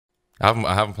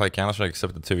I haven't played Counter-Strike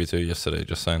except the 2v2 yesterday.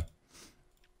 Just saying.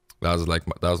 That was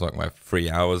like my 3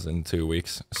 hours in 2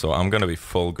 weeks. So I'm gonna be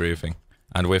full griefing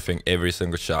and whiffing every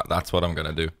single shot. That's what I'm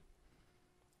gonna do.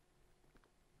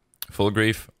 Full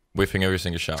grief, whiffing every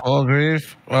single shot. Full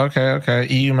grief. Okay.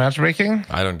 EU matchmaking.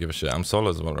 I don't give a shit. I'm solo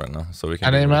as well right now, so we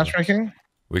can. NA matchmaking.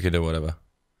 We can do whatever.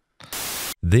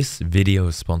 This video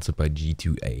is sponsored by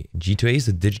G2A. G2A is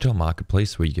a digital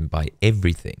marketplace where you can buy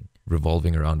everything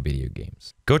revolving around video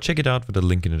games. Go check it out with the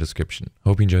link in the description.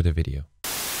 Hope you enjoyed the video.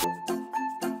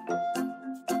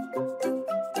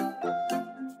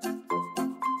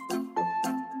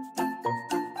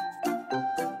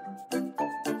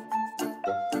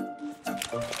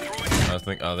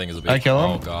 I think it's a bit. I kill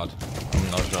him. Oh god.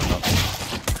 No.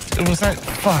 It was that.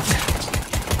 Fuck.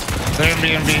 There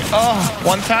B&B. Oh,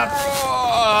 one tap.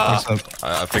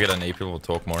 I figured NA people will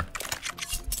talk more.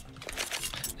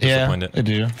 Yeah, they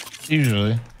do.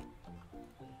 Usually.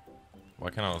 Why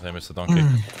can't I let him Mr. Donkey?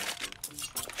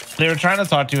 They were trying to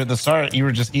talk to you at the start. You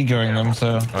were just egoing them,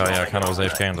 so. Oh yeah, I kind of was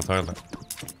AFK in the toilet.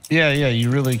 Yeah.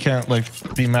 You really can't like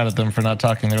be mad at them for not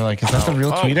talking. They're like, is that the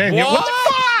real Tweeday? What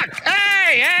the fuck?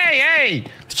 Hey!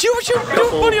 Did you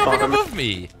bunny hopping above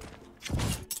me?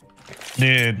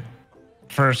 Dude,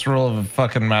 first rule of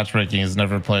fucking matchmaking is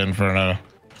never play Inferno.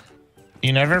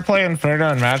 You never play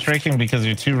Inferno in matchmaking because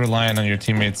you're too reliant on your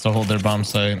teammates to hold their bomb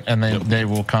site, and they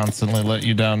will constantly let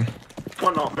you down.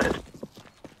 One off mid.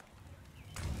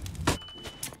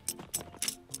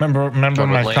 Remember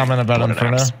my comment about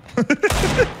Inferno?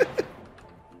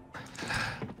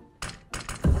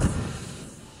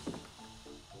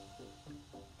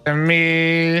 And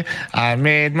me, I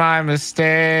made my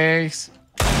mistakes.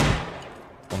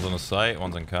 One's on the site,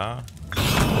 one's in car.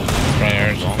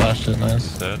 Right, flashed it,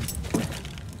 nice. Dead.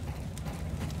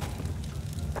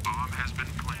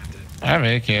 I have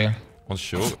AK. One's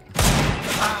short.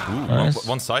 Ooh, Nice.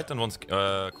 one site and one's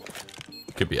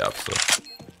could be up. So.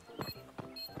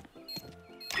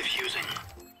 Diffusing.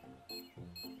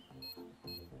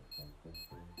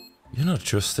 You're not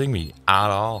trusting me at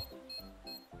all.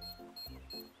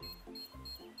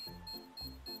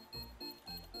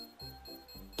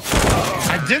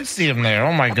 I did see him there.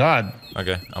 Oh my god.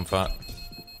 Okay, I'm fat.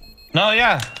 No,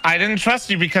 yeah. I didn't trust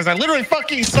you because I literally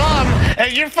fucking saw him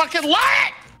and you're fucking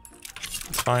lying.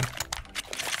 It's fine.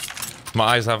 My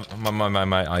eyes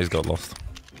my eyes got lost.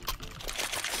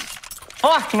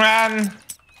 Fuck, man.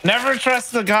 Never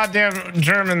trust the goddamn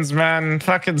Germans, man.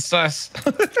 Fucking sus.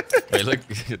 Wait, look.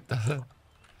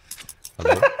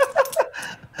 Hello?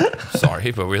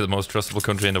 Sorry, but we're the most trustable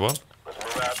country in the world.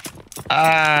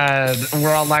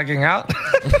 We're all lagging out.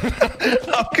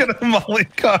 I'm gonna molly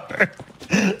car.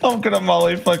 I'm gonna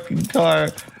molly fucking car.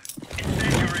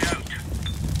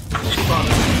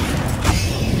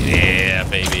 Yeah,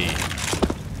 baby.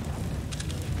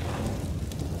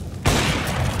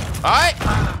 Alright.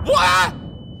 What?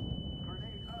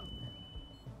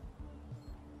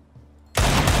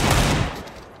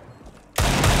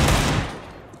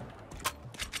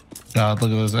 God,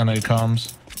 look at those NA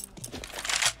comms.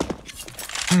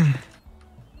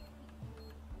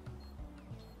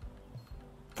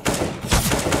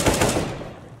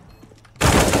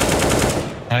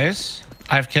 Nice.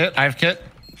 I have kit.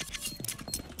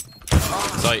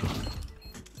 Sight.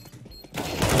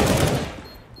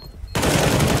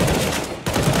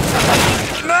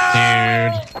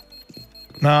 Dude.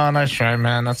 No, nice try,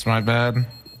 man. That's my bad.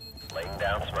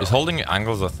 Is holding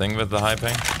angles a thing with the high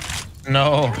ping?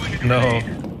 No.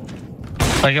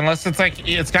 Like, unless it's like,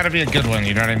 it's got to be a good one.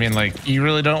 You know what I mean? Like, you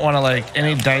really don't want to like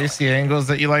any dicey angles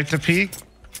that you like to peek.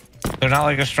 They're not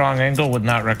like a strong angle. Would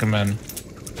not recommend.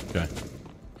 Okay.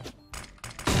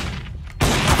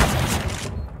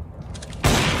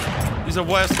 These are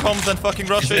worse comms than fucking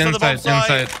Russia to the bomb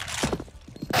site.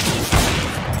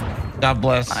 God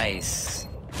bless. Nice.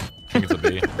 I think it's a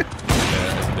B. Yeah,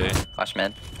 it's a B. Flash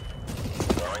mid.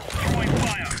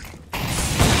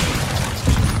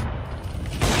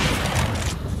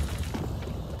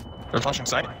 They're flashing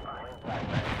side.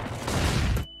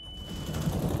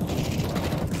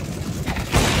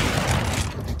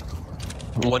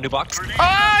 One new box. Oh,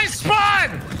 I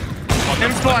spawn!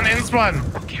 In spawn.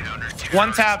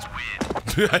 One tap.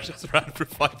 I just ran for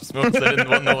 5 smokes. I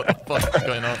didn't know what the fuck was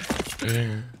going on.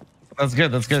 That's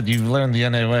good. You've learned the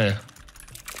NA way.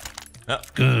 Yeah.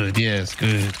 Good, yes,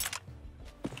 good.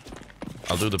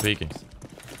 I'll do the peekings.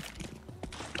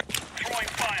 Throwing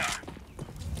fire.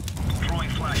 Throwing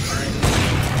flashbang.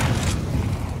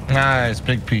 Nice,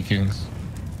 big peekings.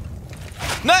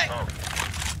 Nice!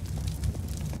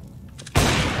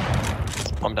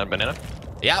 I'm down banana.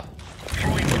 Yep.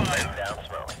 Throwing fire. Down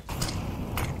smoke.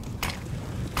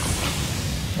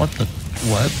 What the?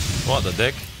 What? What the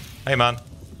dick? Hey, man.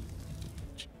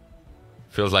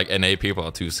 Feels like NA people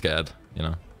are too scared, you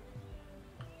know?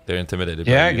 They're intimidated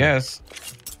by Yeah, I you. guess.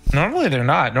 Normally they're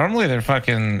not. Normally they're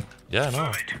fucking... Yeah,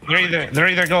 no. They're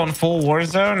either going full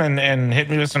Warzone and hit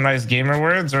me with some nice gamer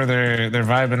words, or they're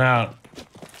vibing out,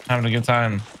 having a good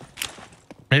time.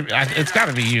 Maybe it's got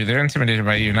to be you. They're intimidated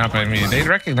by you, not by me. They'd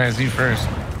recognize you first.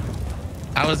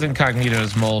 I was incognito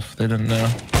as Molf. They didn't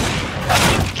know.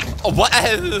 Oh, what?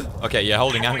 Okay, yeah,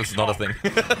 holding angles is not a thing.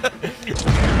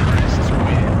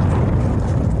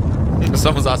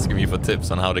 Someone's asking me for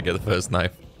tips on how to get the first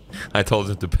knife. I told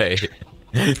him to pay.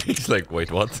 He's like,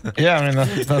 wait, what? Yeah, I mean,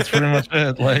 that's pretty much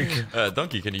it. Like,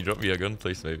 Donkey, can you drop me a gun,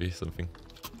 please? Maybe something.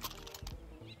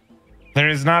 there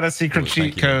is not a secret Oh, thank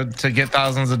cheat you. code to get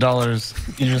thousands of dollars.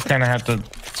 You just kind of have to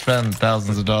spend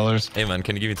thousands of dollars. Hey, man,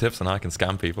 can you give me tips on how I can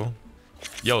scam people?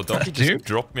 Yo, Donkey Dude. just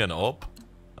dropped me an AWP,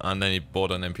 and then he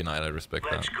bought an MP9. I respect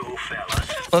that.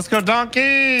 Let's go,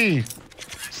 Donkey!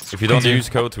 If you don't use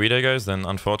code Mrtweeday, guys, then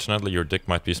unfortunately your dick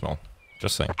might be small.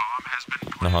 Just saying.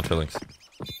 No hard feelings.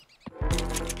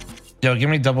 Yo, give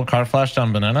me double car flash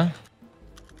down banana.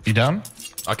 You down?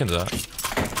 I can do that.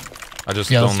 I just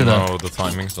Yeah, let's don't do that. know the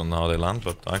timings on how they land,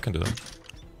 but I can do that.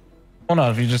 Well, no,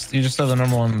 if you just said the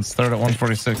normal one's third at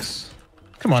 146.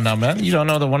 Come on now, man. You don't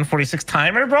know the 146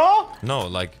 timer, bro? No,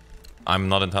 like, I'm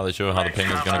not entirely sure how the ping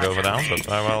is gonna go down, but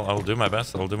well, I'll do my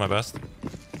best. I'll do my best.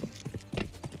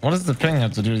 What does the ping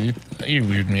have to do with you? You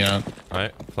weird me out.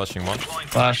 Alright, flashing one,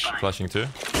 Flash. flashing two.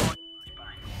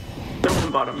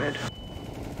 Bottom mid.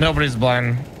 Nobody's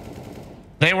blind.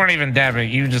 They weren't even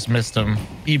dabbing. You just missed them.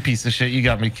 You piece of shit. You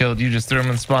got me killed. You just threw him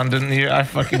in spawn, didn't you? I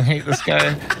fucking hate this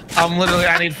guy.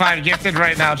 I need 5 gifted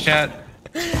right now, chat.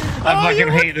 I fucking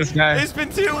hate this guy. It's been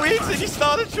 2 weeks and you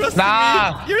started trusting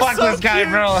Nah, me. You're fuck so this guy, cute.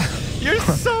 bro. You're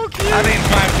so cute. I need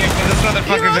 5 gifted. This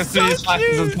motherfucker You're just threw these so flashes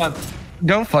in cute. spawn.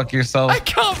 Go fuck yourself. I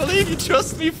can't believe you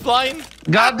trust me flying.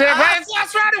 Goddamn right. It's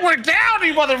last round and we're down,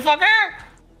 you motherfucker.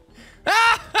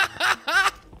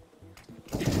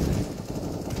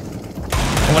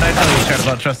 What I tell you, chat,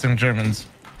 about trusting Germans?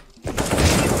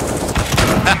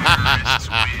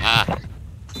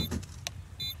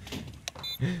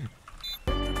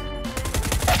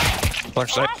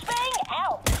 Flash side.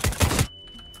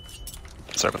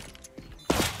 Servant.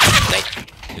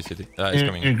 He's You're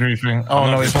coming. griefing. Oh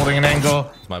no, he's holding an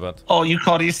angle. It's my bad. Oh, you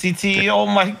called ECT. Oh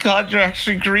my god, you're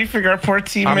actually griefing our poor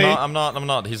teammate. I'm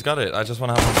not. He's got it. I just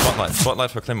want to have a spotlight.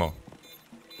 Spotlight for Klimo.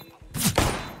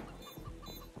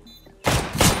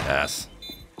 Yes.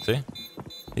 See?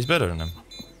 He's better than him.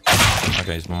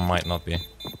 Okay, he might not be.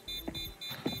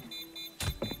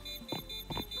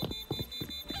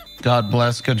 God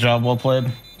bless. Good job. Well played.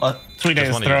 Mrtweeday Just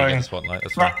is wanted you to get throwing. the spotlight.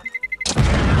 That's fine.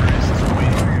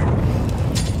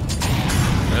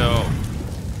 Yo.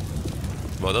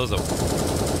 Well, those are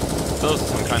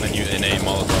some kind of new NA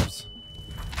Molotovs.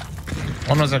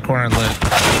 One was a corner lit.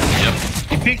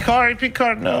 Yep. EP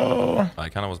car, no. I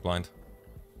kind of was blind.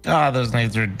 Ah, those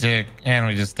nades are dick. And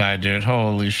we just died, dude.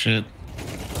 Holy shit.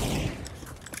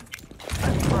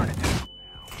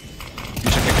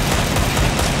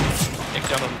 Take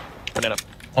down on banana.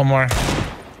 One more.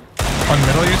 One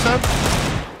middle, you said?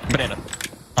 Banana.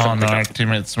 Oh no, our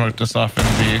teammate smoked us off in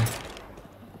B.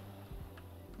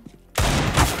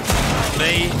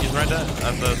 He's right there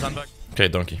at the sandbag. Okay,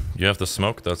 Donkey, you have the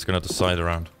smoke that's gonna decide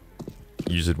around.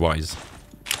 Use it wise.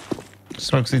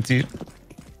 Smoke CT.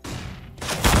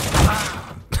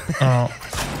 Oh.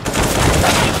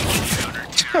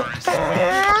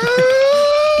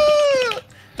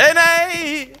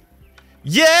 NA!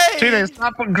 Yay! Dude,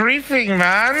 stop griefing,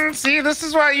 man. See, this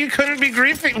is why you couldn't be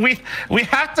griefing. We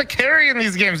have to carry in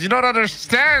these games. You don't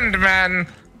understand, man.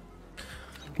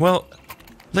 Well,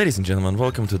 ladies and gentlemen,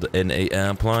 welcome to the NA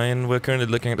airplane. We're currently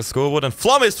looking at the scoreboard and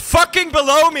fl0m is fucking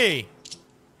below me!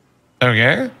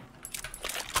 Okay.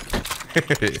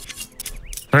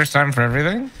 First time for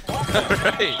everything?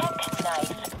 Right.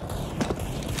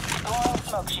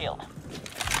 Smoke shield.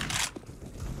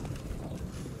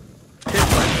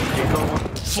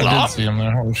 I did see him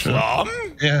there. Holy shit.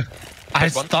 Yeah. I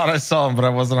thought I saw him, but I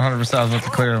wasn't 100%. I was about to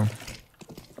clear him.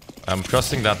 I'm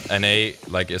trusting that NA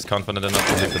like is confident enough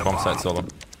to take the bomb site solo.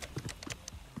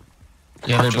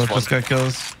 Yeah, they Just both one. just got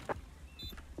kills.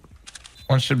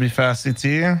 One should be fast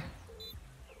CT.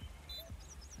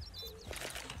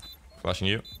 Flashing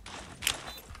you.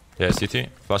 Yeah, CT.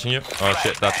 Flashing you. Oh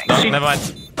shit, that's no, never mind.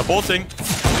 Aborting.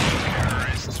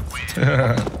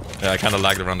 Yeah, I kind of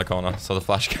lagged around the corner, so the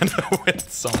flash kind of went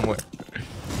somewhere.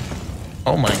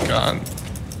 Oh my god.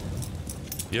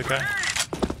 You okay?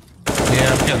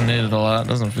 Yeah, I'm getting naded a lot.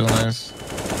 Doesn't feel nice.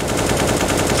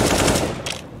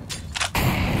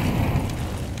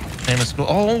 Name of school.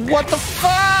 Oh, what the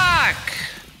fuck?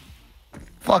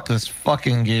 Fuck this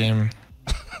fucking game.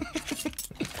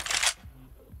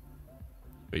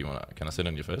 Wait, you wanna? Can I sit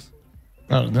on your face?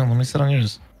 No, no, let me sit on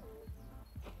yours.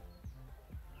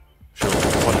 Sure.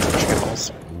 One is pushing at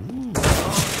walls.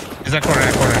 Is that corner?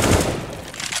 That corner.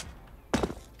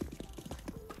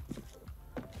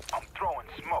 I'm throwing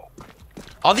smoke.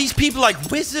 Are these people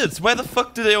like wizards? Where the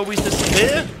fuck do they always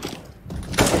disappear?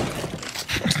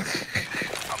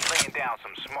 I'm laying down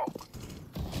some smoke.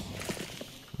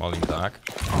 Molly dark.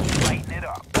 I'm lighting it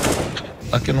up.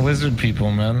 Fucking wizard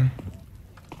people, man.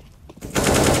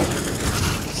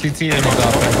 CT and he's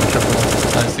off angle triple.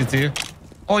 Nice CT.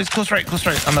 Oh, he's close right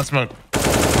on that smoke.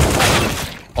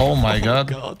 Oh my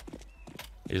god.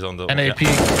 He's on the NA peak.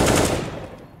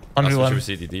 That's what 1v1. you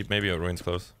see deep. Maybe your ruins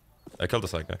close. I killed the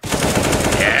side guy.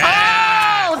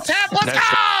 Oh, tap, let's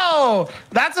go!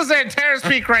 That's a Xantares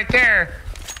peak right there.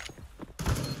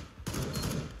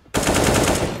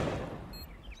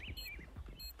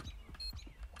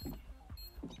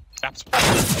 Taps.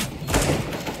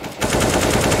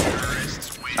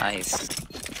 Nice.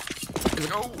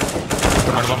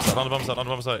 On the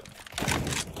bomb side.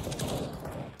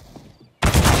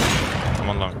 I'm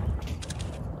on long.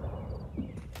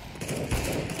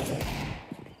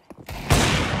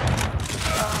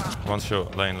 One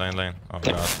shot, lane. Oh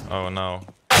god. Oh no.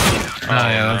 Oh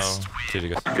yeah, no. GG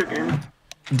guys.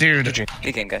 Dude.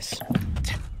 Good game, guys.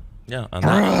 Yeah, and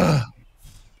then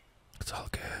it's all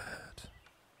good.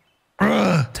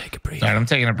 Take a break. Alright, I'm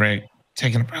taking a break.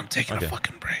 I'm taking Okay. a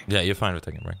fucking break. Yeah, you're fine with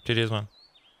taking a break. GG's man.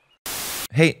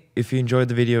 Hey, if you enjoyed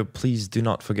the video, please do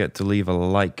not forget to leave a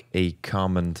like, a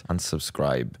comment, and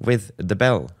subscribe with the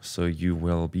bell so you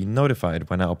will be notified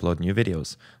when I upload new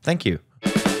videos. Thank you.